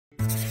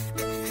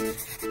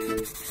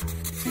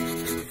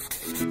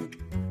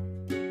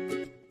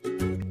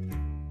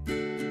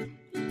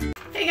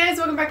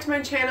welcome back to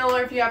my channel,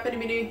 or if you happen to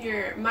be new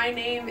here, my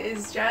name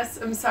is Jess.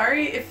 I'm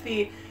sorry if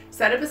the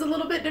setup is a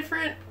little bit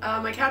different.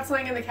 My cat's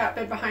laying in the cat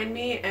bed behind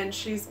me and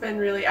she's been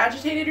really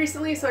agitated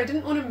recently, so I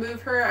didn't want to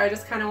move her. I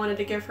just kind of wanted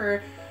to give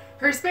her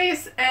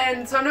space,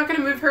 and so I'm not going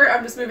to move her.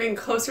 I'm just moving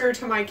closer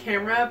to my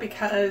camera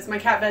because my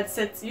cat bed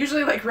sits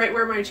usually like right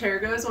where my chair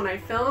goes when I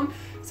film.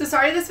 So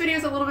sorry this video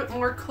is a little bit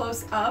more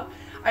close up.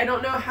 I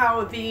don't know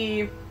how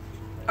the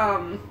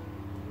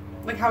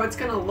like how it's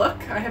gonna look.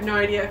 I have no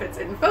idea if it's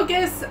in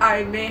focus.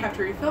 I may have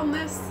to refilm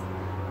this.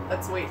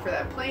 Let's wait for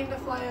that plane to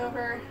fly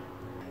over.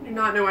 I do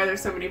not know why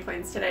there's so many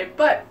planes today,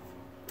 but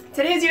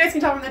today, as you guys can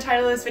tell from the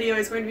title of this video,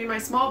 is going to be my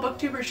small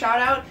booktuber shout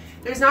out.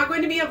 There's not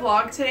going to be a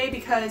vlog today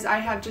because I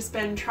have just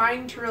been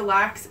trying to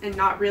relax and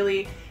not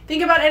really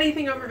think about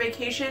anything over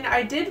vacation.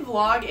 I did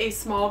vlog a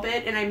small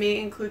bit and I may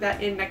include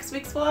that in next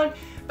week's vlog,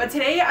 but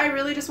today I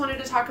really just wanted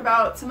to talk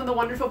about some of the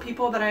wonderful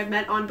people that I've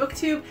met on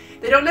Booktube.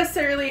 They don't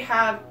necessarily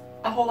have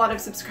a whole lot of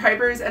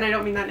subscribers, and I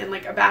don't mean that in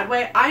like a bad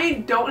way.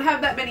 I don't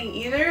have that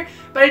many either,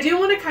 but I do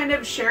want to kind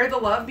of share the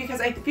love because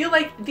I feel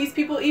like these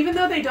people, even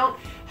though they don't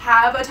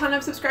have a ton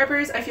of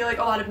subscribers, I feel like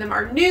a lot of them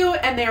are new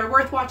and they are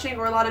worth watching,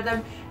 or a lot of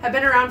them have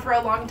been around for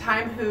a long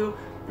time who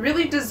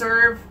really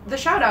deserve the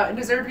shout out and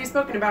deserve to be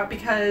spoken about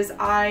because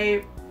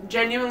I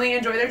genuinely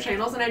enjoy their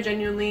channels and I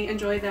genuinely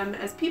enjoy them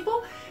as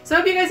people. So I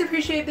hope you guys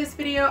appreciate this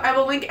video. I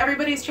will link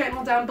everybody's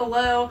channel down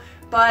below,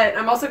 but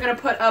I'm also going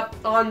to put up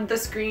on the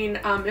screen,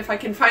 if I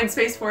can find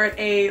space for it,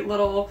 a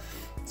little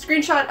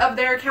screenshot of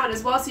their account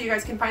as well, so you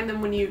guys can find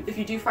them if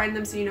you do find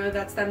them, so you know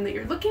that's them that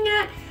you're looking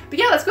at. But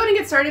yeah, let's go ahead and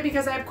get started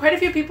because I have quite a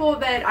few people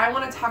that I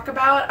want to talk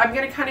about. I'm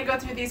going to kind of go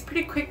through these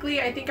pretty quickly.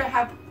 I think I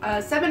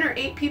have 7 or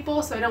 8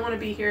 people, so I don't want to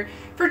be here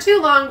for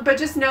too long, but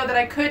just know that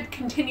I could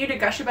continue to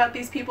gush about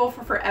these people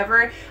for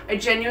forever. I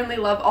genuinely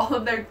love all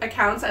of their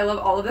accounts. I love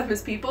all of them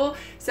as people,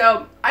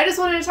 so I just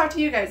wanted to talk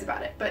to you guys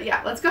about it. But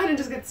yeah, let's go ahead and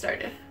just get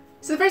started.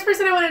 So the first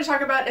person I wanted to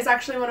talk about is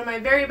actually one of my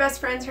very best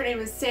friends. Her name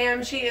is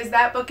Sam. She is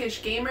That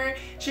Bookish Gamer.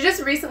 She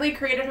just recently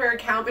created her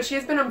account, but she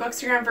has been on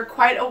Bookstagram for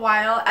quite a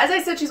while. As I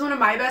said, she's one of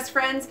my best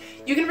friends.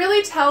 You can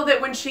really tell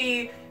that when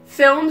she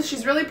films,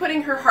 she's really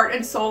putting her heart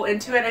and soul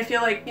into it. I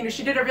feel like, you know,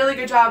 she did a really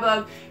good job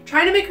of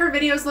trying to make her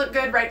videos look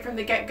good right from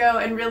the get-go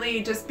and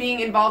really just being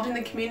involved in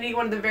the community.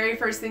 One of the very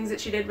first things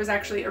that she did was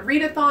actually a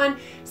readathon.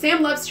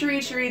 Sam loves to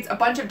read. She reads a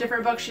bunch of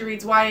different books. She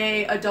reads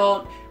YA,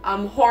 adult,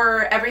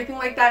 horror, everything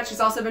like that. She's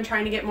also been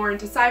trying to get more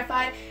into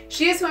sci-fi.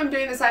 She is who I'm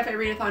doing the sci-fi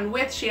readathon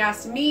with. She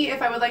asked me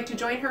if I would like to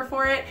join her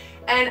for it,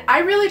 and I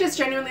really just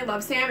genuinely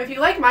love Sam. If you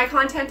like my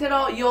content at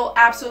all, you'll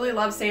absolutely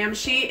love Sam.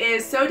 She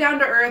is so down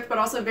to earth, but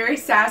also very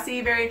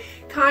sassy, very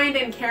kind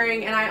and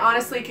caring, and I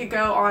honestly could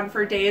go on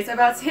for days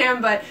about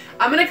Sam, but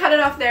I'm gonna cut it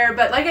off there.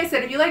 But like I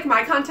said, if you like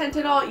my content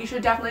at all, you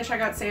should definitely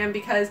check out Sam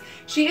because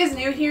she is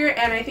new here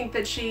and I think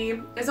that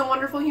she is a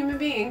wonderful human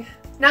being.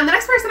 Now, the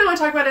next person I want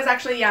to talk about is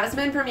actually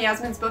Yasmin from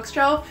Yasmin's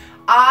Bookshelf.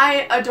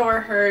 I adore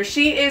her.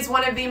 She is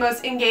one of the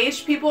most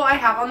engaged people I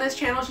have on this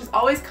channel. She's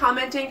always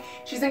commenting.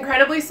 She's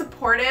incredibly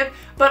supportive,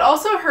 but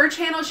also her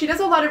channel, she does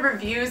a lot of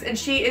reviews and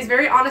she is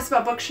very honest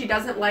about books she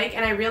doesn't like,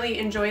 and I really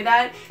enjoy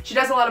that. She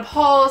does a lot of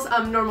hauls,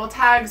 normal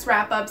tags,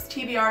 wrap-ups,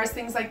 TBRs,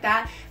 things like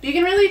that. But you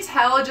can really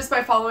tell just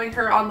by following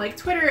her on like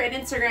Twitter and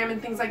Instagram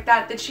and things like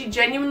that, that she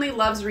genuinely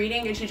loves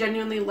reading and she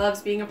genuinely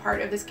loves being a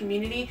part of this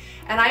community,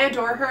 and I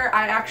adore her.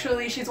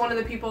 She's one of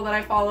the people that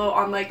I follow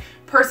on like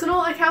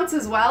personal accounts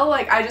as well.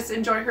 Like, I just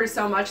enjoy her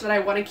so much that I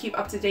want to keep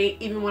up to date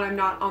even when I'm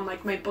not on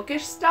like my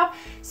bookish stuff.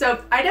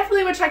 So I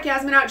definitely would check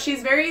Yasmin out.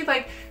 She's very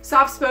like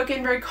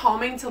soft-spoken, very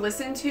calming to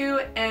listen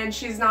to, and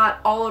she's not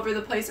all over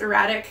the place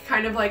erratic,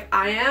 kind of like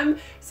I am.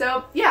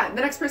 So yeah,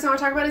 the next person I want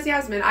to talk about is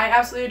Yasmin. I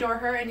absolutely adore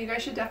her and you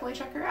guys should definitely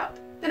check her out.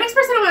 The next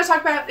person I want to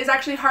talk about is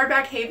actually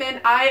Hardback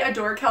Haven. I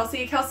adore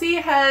Kelsey. Kelsey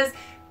has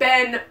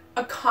been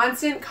a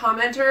constant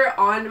commenter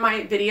on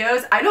my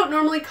videos. I don't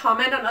normally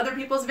comment on other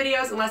people's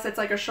videos unless it's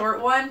like a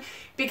short one,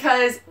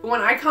 because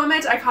when I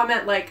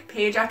comment like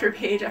page after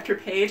page after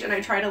page, and I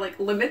try to like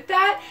limit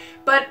that,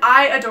 but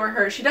I adore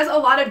her. She does a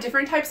lot of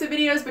different types of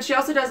videos, but she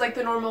also does like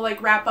the normal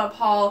like wrap-up,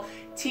 haul,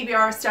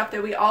 TBR stuff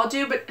that we all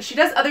do, but she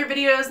does other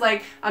videos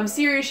like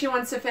series she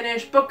wants to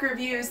finish, book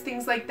reviews,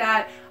 things like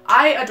that.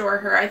 I adore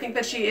her. I think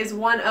that she is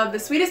one of the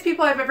sweetest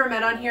people I've ever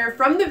met on here.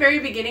 From the very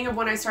beginning of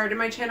when I started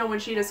my channel, when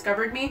she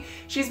discovered me,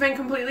 she's been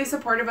completely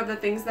supportive of the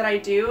things that I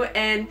do,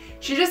 and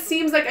she just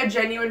seems like a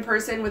genuine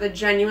person with a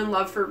genuine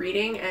love for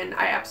reading, and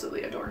I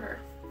absolutely adore her.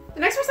 The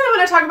next person I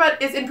want to talk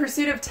about is In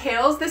Pursuit of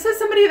Tales. This is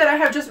somebody that I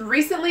have just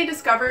recently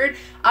discovered.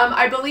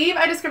 I believe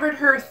I discovered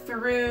her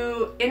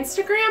through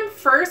Instagram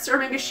first, or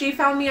maybe she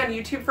found me on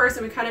YouTube first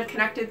and we kind of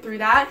connected through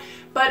that.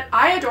 But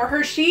I adore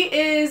her. She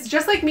is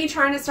just like me,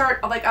 trying to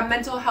start like a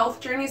mental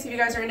health journey. So if you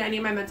guys are into any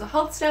of my mental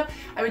health stuff,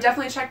 I would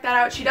definitely check that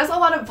out. She does a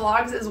lot of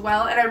vlogs as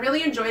well, and I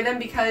really enjoy them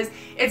because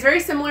it's very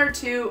similar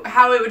to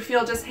how it would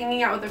feel just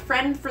hanging out with a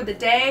friend for the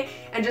day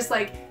and just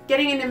like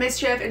getting into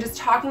mischief and just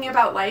talking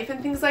about life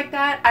and things like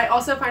that. I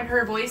also find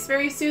her voice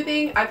very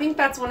soothing. I think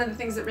that's one of the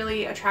things that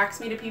really attracts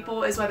me to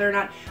people, is whether or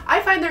not I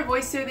find their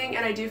voice soothing,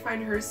 and I do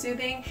find her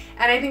soothing.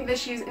 And I think that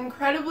she's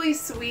incredibly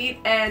sweet,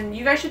 and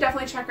you guys should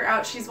definitely check her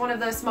out. She's one of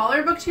the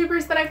smaller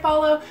booktubers that I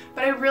follow,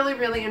 but I really,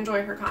 really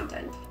enjoy her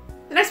content.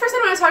 The next person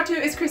I want to talk to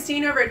is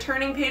Christine over at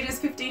Turning Pages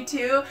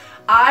 52.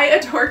 I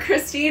adore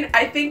Christine.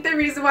 I think the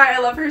reason why I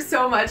love her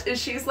so much is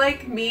she's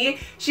like me.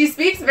 She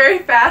speaks very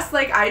fast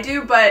like I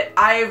do, but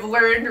I've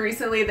learned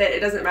recently that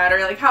it doesn't matter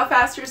like how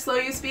fast or slow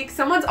you speak.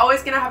 Someone's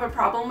always going to have a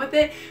problem with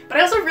it, but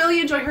I also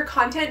really enjoy her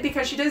content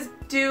because she does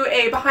do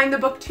a Behind the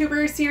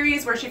Booktuber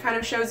series where she kind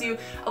of shows you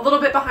a little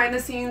bit behind the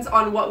scenes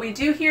on what we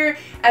do here,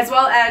 as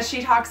well as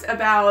she talks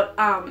about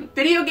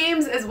video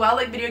games as well,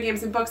 like video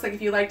games and books. Like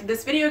if you liked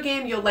this video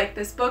game, you'll like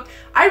this book.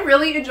 I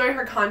really enjoy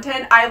her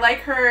content. I like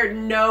her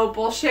no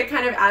bullshit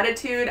kind of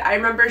attitude. I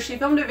remember she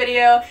filmed a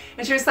video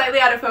and she was slightly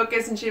out of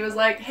focus and she was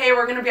like, hey,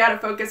 we're gonna be out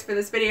of focus for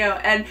this video,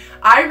 and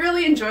I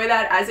really enjoy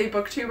that as a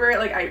booktuber.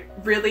 Like I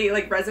really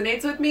like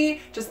resonates with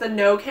me, just the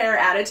no care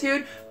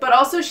attitude, but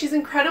also she's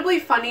incredibly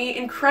funny,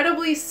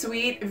 incredibly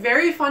sweet,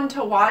 very fun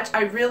to watch.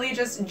 I really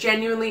just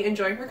genuinely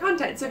enjoy her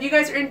content. So if you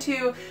guys are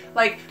into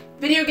like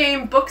video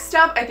game book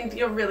stuff, I think that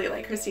you'll really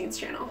like Christine's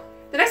channel.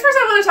 The next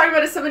person I want to talk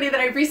about is somebody that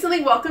I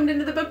recently welcomed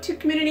into the Booktube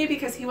community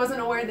because he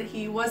wasn't aware that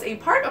he was a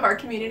part of our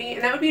community,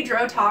 and that would be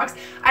Dro Talks.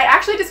 I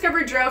actually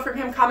discovered Dro from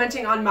him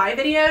commenting on my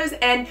videos,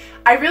 and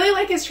I really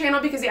like his channel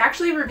because he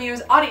actually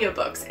reviews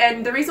audiobooks.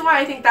 And the reason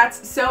why I think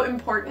that's so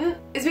important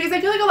is because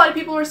I feel like a lot of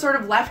people are sort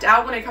of left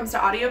out when it comes to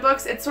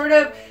audiobooks. It's sort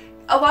of,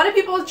 a lot of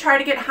people try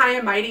to get high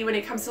and mighty when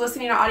it comes to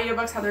listening to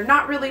audiobooks, how they're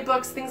not really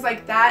books, things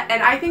like that,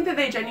 and I think that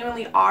they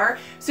genuinely are.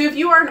 So if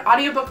you are an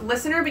audiobook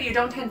listener but you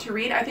don't tend to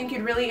read, I think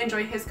you'd really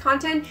enjoy his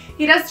content.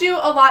 He does do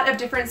a lot of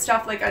different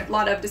stuff, like a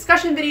lot of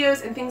discussion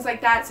videos and things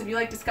like that, so if you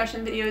like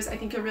discussion videos, I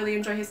think you'll really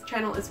enjoy his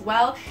channel as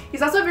well.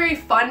 He's also very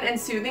fun and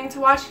soothing to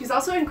watch. He's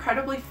also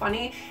incredibly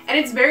funny, and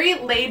it's very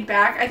laid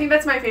back. I think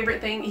that's my favorite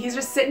thing. He's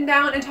just sitting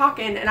down and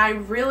talking, and I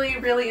really,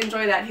 really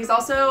enjoy that. He's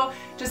also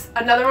just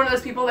another one of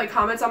those people that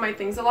comments on my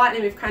things a lot,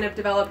 and we've kind of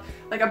developed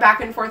like a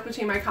back and forth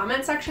between my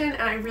comment section,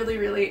 and I really,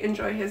 really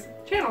enjoy his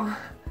channel.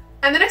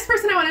 And the next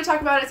person I want to talk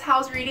about is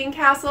Howls Reading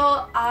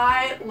Castle.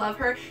 I love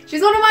her.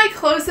 She's one of my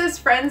closest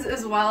friends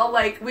as well.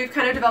 Like, we've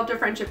kind of developed a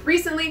friendship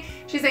recently.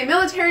 She's a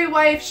military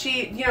wife.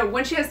 She, you know,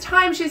 when she has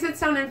time, she sits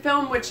down and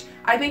film, which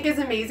I think is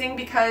amazing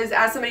because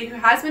as somebody who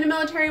has been a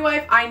military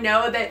wife, I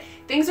know that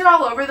things are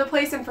all over the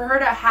place, and for her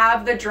to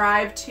have the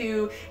drive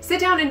to sit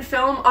down and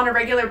film on a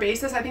regular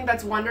basis, I think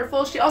that's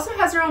wonderful. She also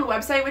has her own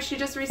website, which she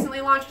just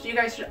recently launched, which you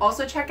guys should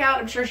also check out.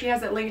 I'm sure she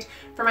has it linked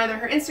from either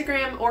her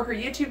Instagram or her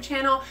YouTube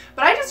channel,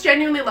 but I just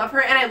genuinely love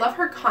her, and I love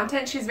her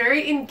content. She's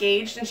very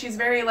engaged, and she's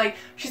very like,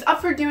 she's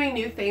up for doing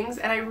new things,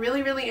 and I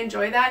really, really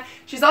enjoy that.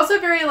 She's also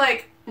very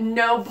like,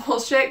 no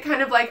bullshit,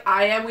 kind of like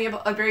I am. We have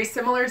a very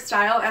similar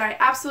style, and I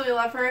absolutely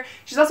love her.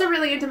 She's also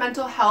really into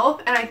mental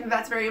health, and I think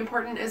that's very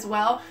important as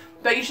well.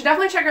 But you should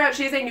definitely check her out.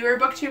 She's a newer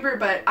booktuber,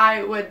 but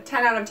I would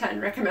 10 out of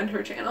 10 recommend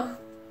her channel.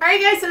 Alright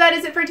guys, so that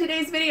is it for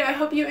today's video. I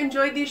hope you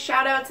enjoyed these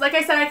shoutouts. Like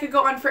I said, I could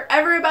go on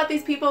forever about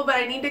these people, but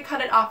I need to cut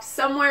it off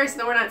somewhere so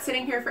that we're not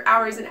sitting here for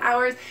hours and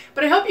hours.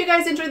 But I hope you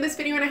guys enjoyed this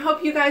video, and I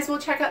hope you guys will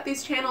check out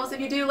these channels. If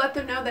you do, let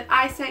them know that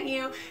I sent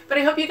you. But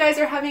I hope you guys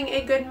are having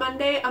a good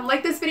Monday.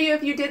 Like this video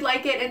if you did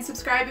like it, and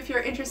subscribe if you're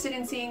interested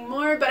in seeing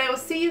more. But I will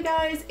see you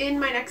guys in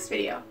my next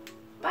video.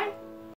 Bye!